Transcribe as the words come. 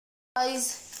Guys,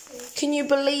 can you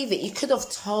believe it? You could have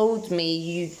told me,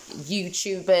 you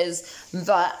YouTubers,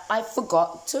 that I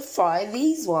forgot to fry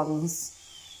these ones.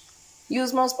 You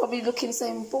was most probably looking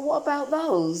saying, but what about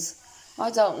those?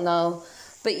 I don't know.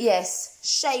 But yes,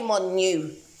 shame on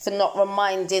you for not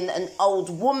reminding an old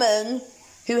woman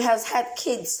who has had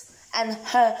kids and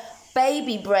her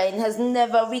baby brain has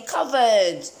never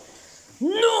recovered.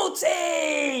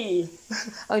 Naughty!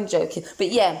 I'm joking.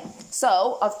 But yeah,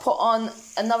 so I've put on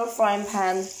another frying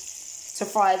pan to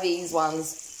fry these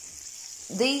ones.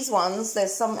 These ones,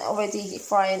 there's some already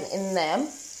frying in them.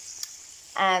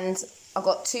 And I've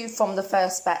got 2 from the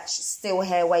first batch still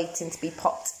here waiting to be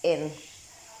popped in.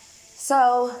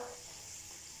 So,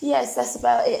 yes, that's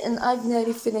about it. And I've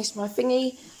nearly finished my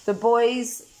thingy. The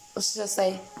boys, I should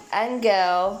say, and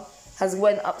girl has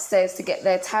went upstairs to get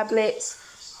their tablets.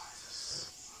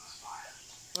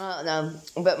 I don't know,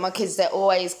 but my kids, they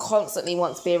always constantly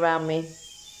want to be around me.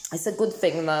 It's a good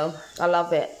thing though. I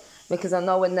love it because I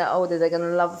know when they're older they're going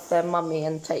to love their mummy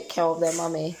and take care of their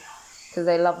mummy because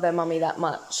they love their mummy that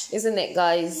much, isn't it,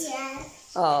 guys? Yeah.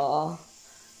 Oh,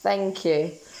 thank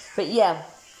you. But yeah,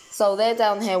 so they're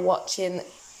down here watching.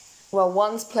 Well,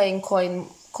 one's playing Coin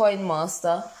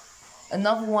Master,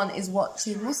 another one is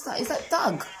watching. What's that? Is that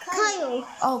Doug? Kyle.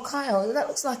 Oh, Kyle. That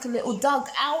looks like a little Doug.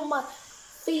 Ow, my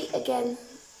feet again.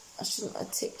 I shouldn't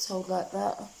have tiptoed like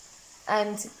that.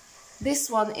 And this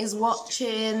one is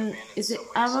watching, is it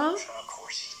Arrow?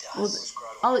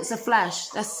 Oh, it's a Flash.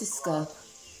 That's Cisco.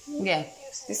 Yeah.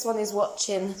 This one is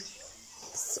watching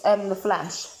the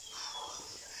Flash.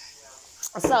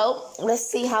 So, let's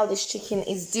see how this chicken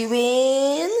is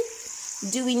doing.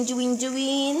 Doing.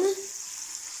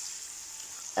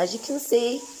 As you can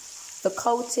see, the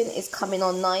coating is coming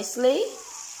on nicely.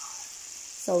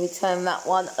 So we turn that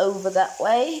one over that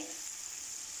way.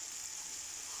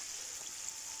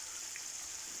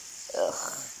 Ugh.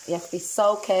 You have to be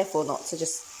so careful not to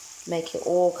just make it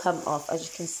all come off. As you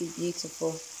can see,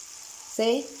 beautiful.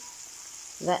 See?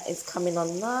 That is coming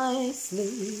on nicely.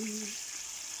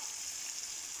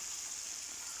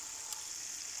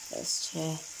 Let's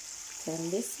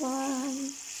turn this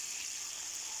one.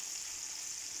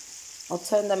 I'll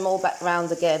turn them all back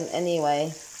round again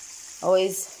anyway.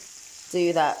 Always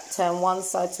do that. Turn one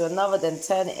side to another, then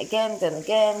turn it again, then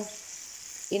again.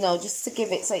 You know, just to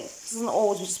give it so it doesn't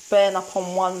always just burn up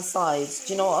on one side.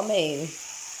 Do you know what I mean?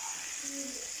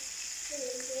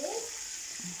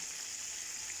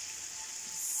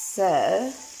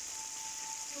 So,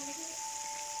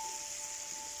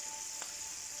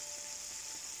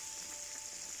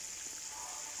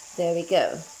 there we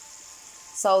go.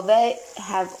 So they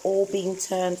have all been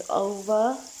turned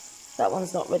over. That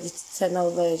one's not ready to turn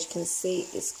over. As you can see,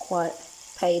 it's quite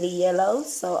paley yellow.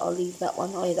 So I'll leave that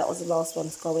one. Oh yeah, that was the last one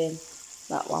to go in.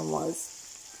 That one was.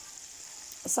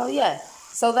 So yeah.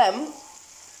 So then,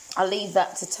 I'll leave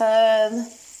that to turn.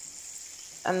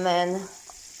 And then,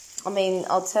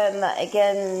 I'll turn that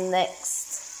again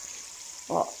next,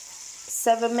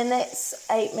 7 minutes,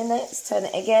 8 minutes, turn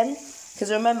it again. Because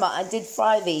remember, I did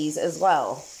fry these as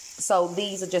well. So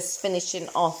these are just finishing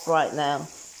off right now.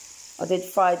 I did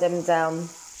fry them down.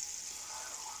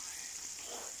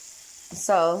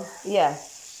 So, yeah.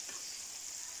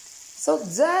 So,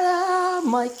 ta-da!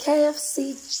 My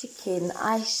KFC chicken.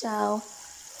 I shall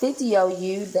video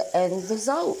you the end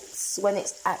results when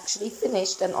it's actually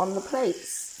finished and on the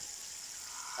plates.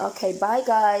 Okay, bye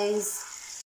guys.